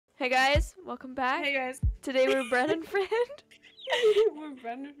Hey guys, welcome back. Hey guys. Today we're Bren and Friend. We're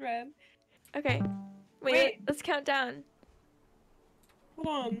friend and friend. Okay. Wait, let's count down. Hold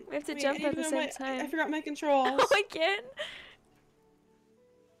on. We have to Wait, jump I at the need to same know time. I forgot my controls. Oh, again?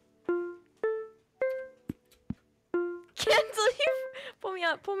 Cancel you. Pull me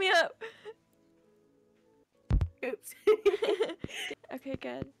up, pull me up. Oops. Okay,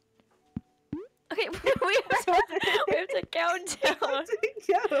 good. Okay, we have to count down.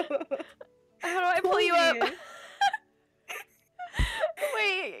 Yo. How do I pull you up?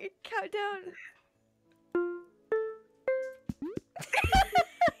 Wait, count down.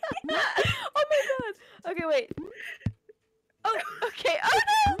 Oh my god. Okay, wait. Oh, okay. Oh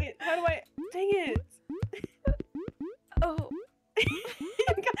no. Wait, how do I? Dang it. Oh. Oh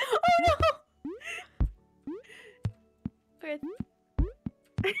no. Okay.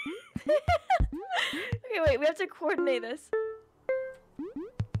 Okay, wait. We have to coordinate this.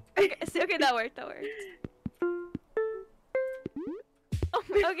 Okay, okay, that worked. That worked. Oh,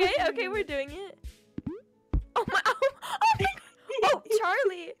 okay, we're doing it. Oh my! Oh my! Oh,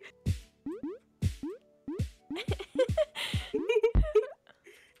 Charlie.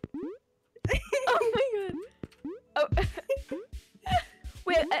 Oh my god. Oh.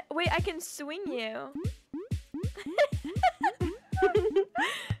 Wait, I can swing you.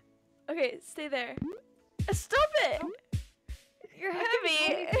 Okay, stay there. Stop it! You're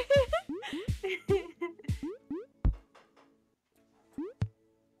heavy.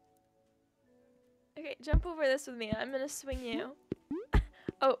 Okay, jump over this with me. I'm gonna swing you.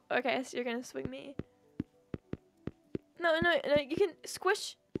 Oh, okay, so you're gonna swing me. No, you can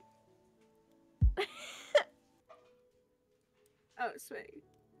squish. Oh, swing.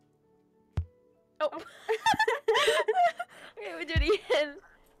 Oh. Okay, we do it again.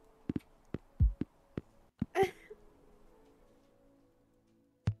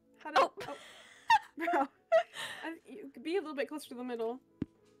 How do? Oh. Bro. You could be a little bit closer to the middle.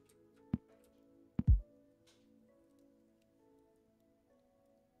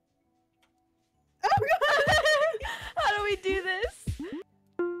 Oh god! How do we do this?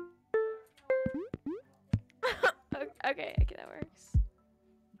 Okay, that works.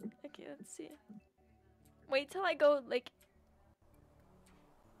 Okay, let's see. Wait till I go like.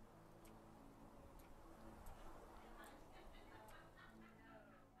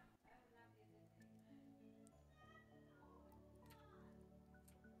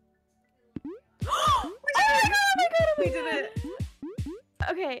 Oh my god! We did it.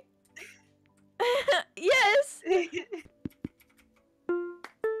 Okay. Yes. No,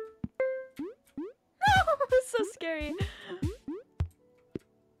 it's so scary.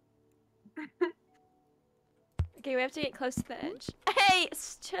 Okay, we have to get close to the edge. Hey,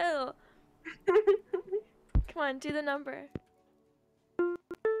 chill. Come on, do the number.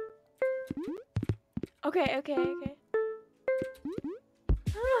 Okay.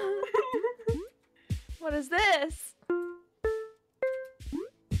 What is this?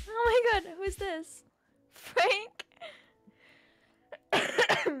 Oh my god, who is this? Frank?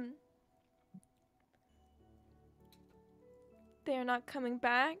 They are not coming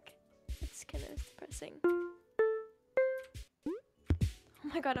back. It's kind of depressing. Oh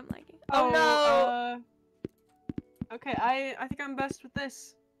my god, I'm lagging. Oh no! Okay, I think I'm best with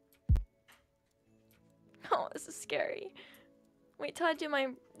this. Oh, this is scary. Wait till I do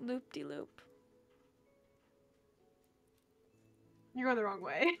my loop-de-loop. You're going the wrong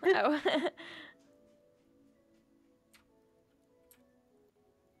way. Oh.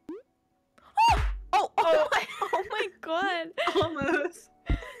 Oh my god. Almost.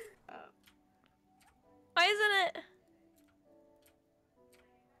 Why isn't it?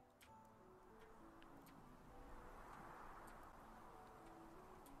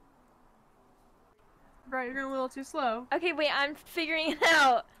 Right, you're going a little too slow. Okay, wait, I'm figuring it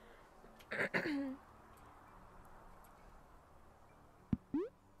out.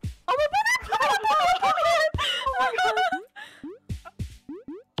 Oh my god! Oh my god!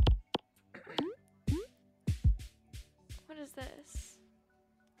 What is this?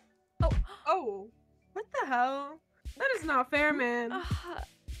 Oh! Oh! What the hell? That is not fair, man.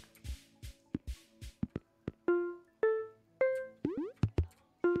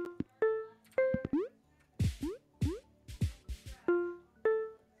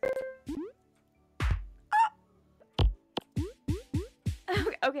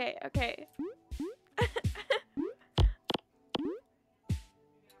 Okay.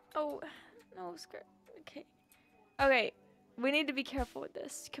 Oh, no, skirt. Okay, we need to be careful with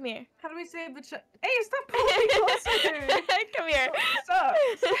this. Come here. How do we save the Hey, stop pulling me closer! Come here. Stop!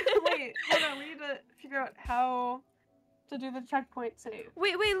 Wait, hold on, we need to figure out how to do the checkpoint save.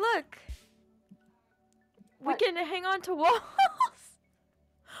 Wait, look. What? We can hang on to walls.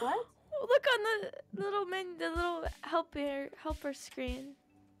 What? Look on the little the little helper screen.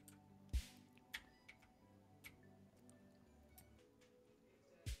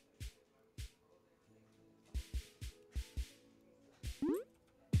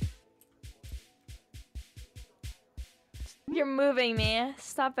 You're moving me.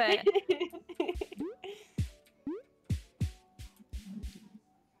 Stop it.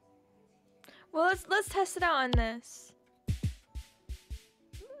 Well, let's test it out on this.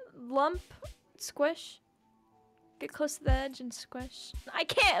 Lump, squish. Get close to the edge and squish. I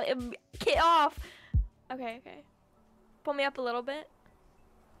can't get off. Okay. Pull me up a little bit.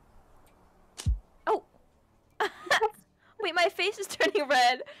 Oh. Wait, my face is turning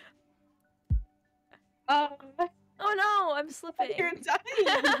red. Oh no, I'm slipping. You're dying.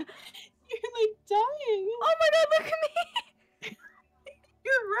 You're like dying. Oh my god, look at me.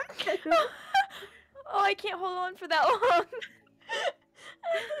 You're red. Oh, I can't hold on for that long.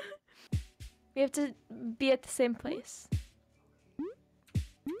 We have to be at the same place.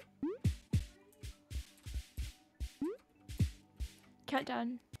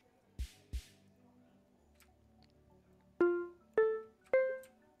 Countdown.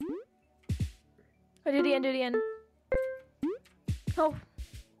 Oh, do it again. Oh.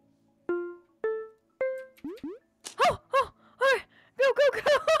 Oh! Go!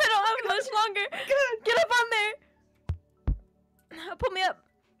 I don't have much longer. Good. Get up on there. Pull me up.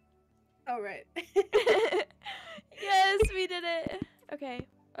 All right. Yes, we did it. Okay.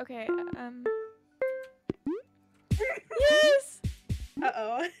 Yes.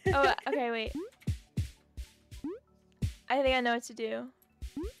 Uh-oh. Oh, okay, wait. I think I know what to do.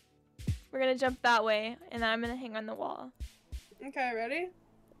 We're gonna jump that way, and then I'm gonna hang on the wall. Okay, ready?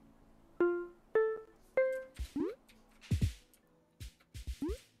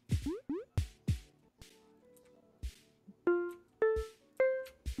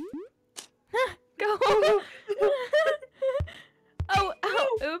 Go! Oh,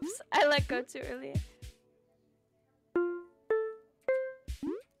 oops. I let go too early. Oh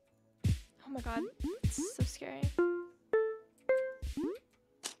my god. It's so scary.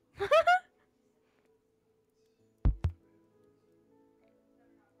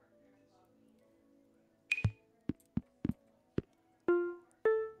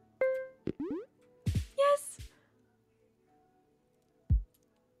 Yes!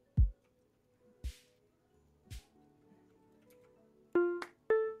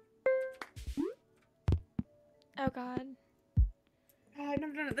 Oh god. Oh, I've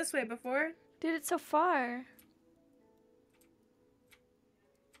never done it this way before. Dude, it's so far.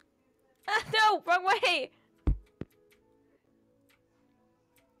 Ah, no! Wrong way!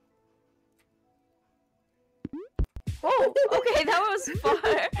 Oh, okay, that was far.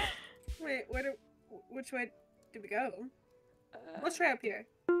 Wait, which way did we go? Let's try up here.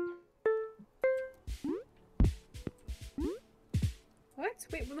 What?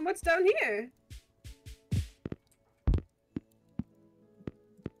 Wait, well, then what's down here?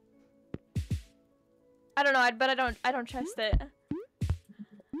 I don't know, but I don't trust it.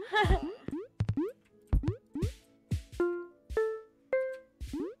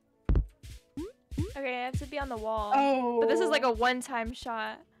 Okay, I have to be on the wall. Oh. But this is like a one-time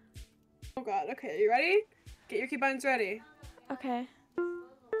shot. Oh god, okay, you ready? Get your keybinds ready. Okay.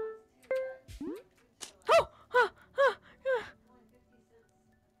 Oh!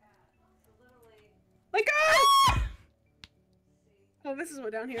 Let go! Oh, this is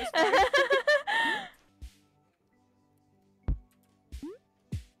what down here is for.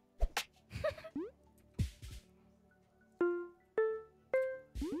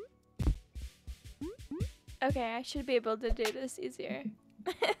 Okay, I should be able to do this easier.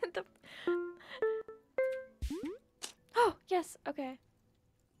 Oh, yes, okay.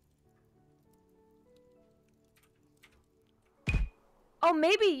 Oh,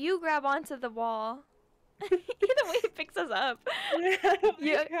 maybe you grab onto the wall. Either way, it picks us up.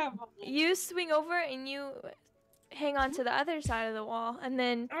 You swing over and you hang on to the other side of the wall, and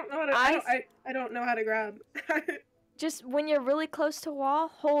then I don't know how to grab. just when you're really close to wall,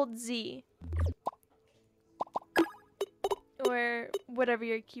 hold Z. Or whatever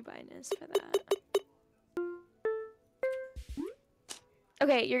your keybind is for that.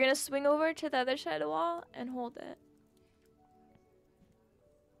 Okay, you're gonna swing over to the other side of the wall and hold it.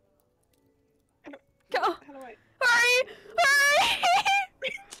 Go! How do I? Hurry! Hurry!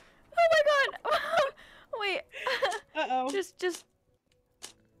 Oh my god! Wait. Uh-oh. Just.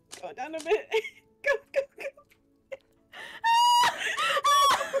 Go down a bit. Go. Let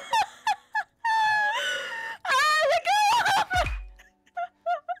go!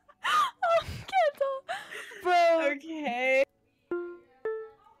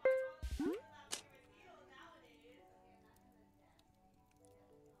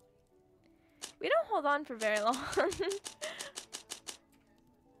 hold on for very long.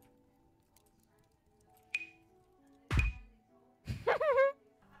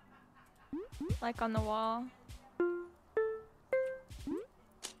 Like on the wall.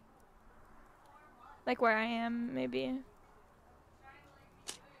 Like where I am, maybe.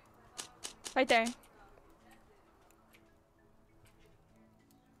 Right there.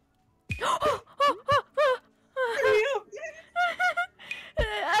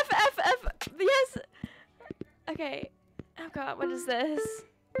 F. Yes. Okay. Oh god, what is this?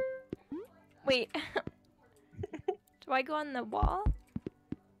 Wait. Do I go on the wall?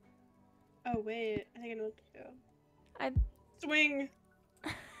 Oh wait, I think I know what to do. I Swing.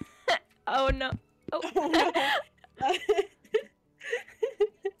 Oh no. Oh, Oh no.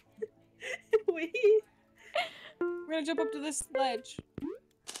 Wait. We're gonna jump up to this ledge.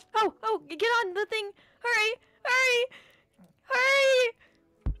 Oh, get on the thing. Hurry. Hurry.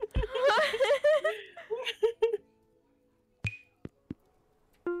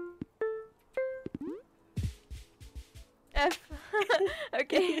 F.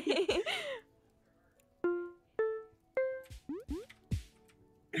 Okay.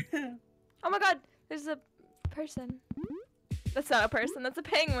 Oh my god, there's a person. That's not a person, that's a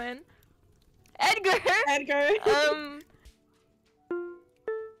penguin. Edgar! Edgar.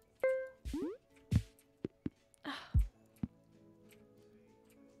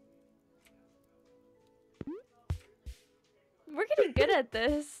 We're getting good at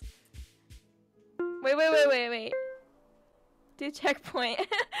this. Wait. Do checkpoint.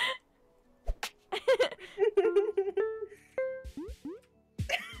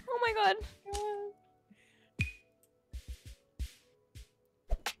 Oh my god.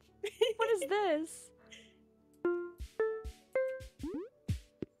 What is this?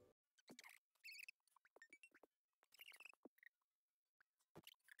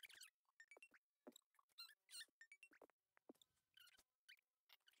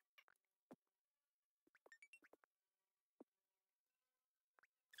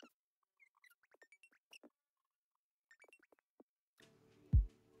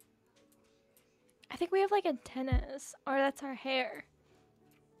 I think we have like antennas, or that's our hair.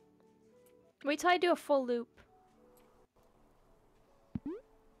 Wait till I do a full loop.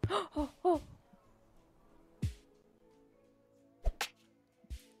 Oh.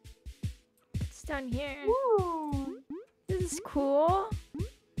 It's down here. Ooh. This is cool.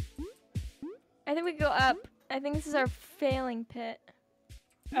 I think we go up. I think this is our failing pit.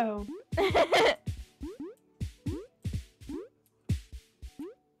 Oh.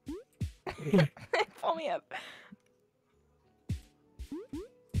 Pull me up.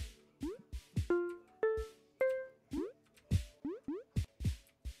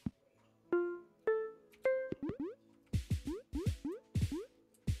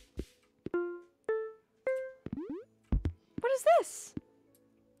 What is this?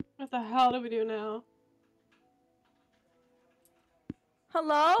 What the hell do we do now?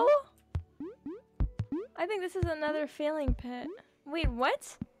 Hello? I think this is another failing pit. Wait,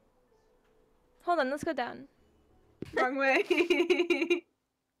 what? Hold on, let's go down. Wrong way.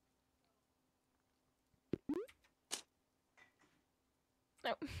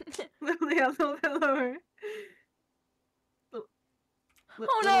 No. Literally a little bit lower.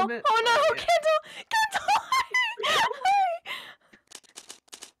 Oh no! Oh no! Kendall!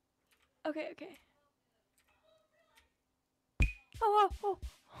 Okay. Oh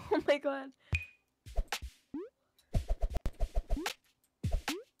my god.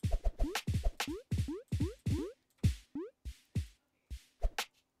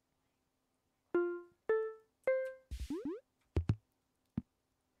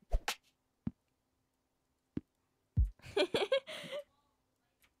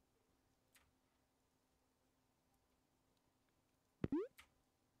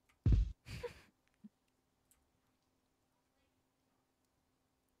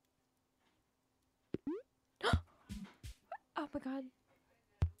 Oh my god.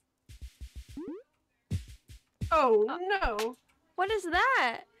 Oh no. What is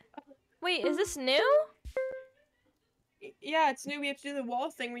that? Wait, is this new? Yeah, it's new. We have to do the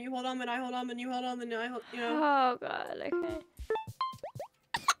wall thing where you hold on, then I hold on, then you hold on, then I hold. You know. Oh god, okay.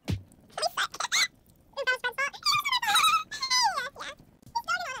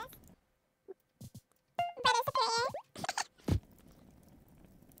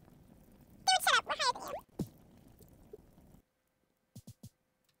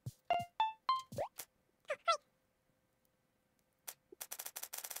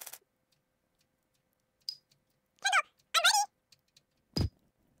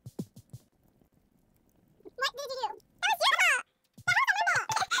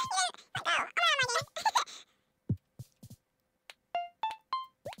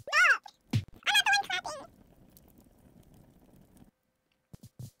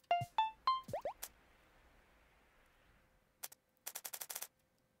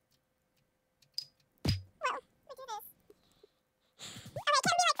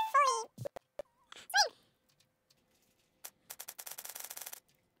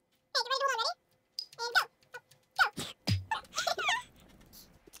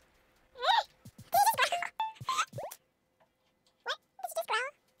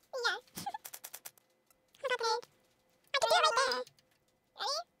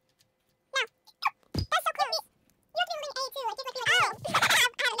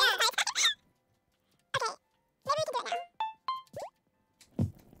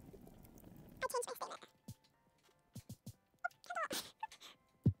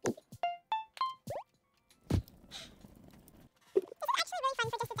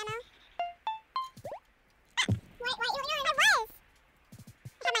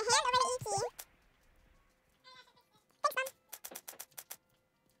 Kitty.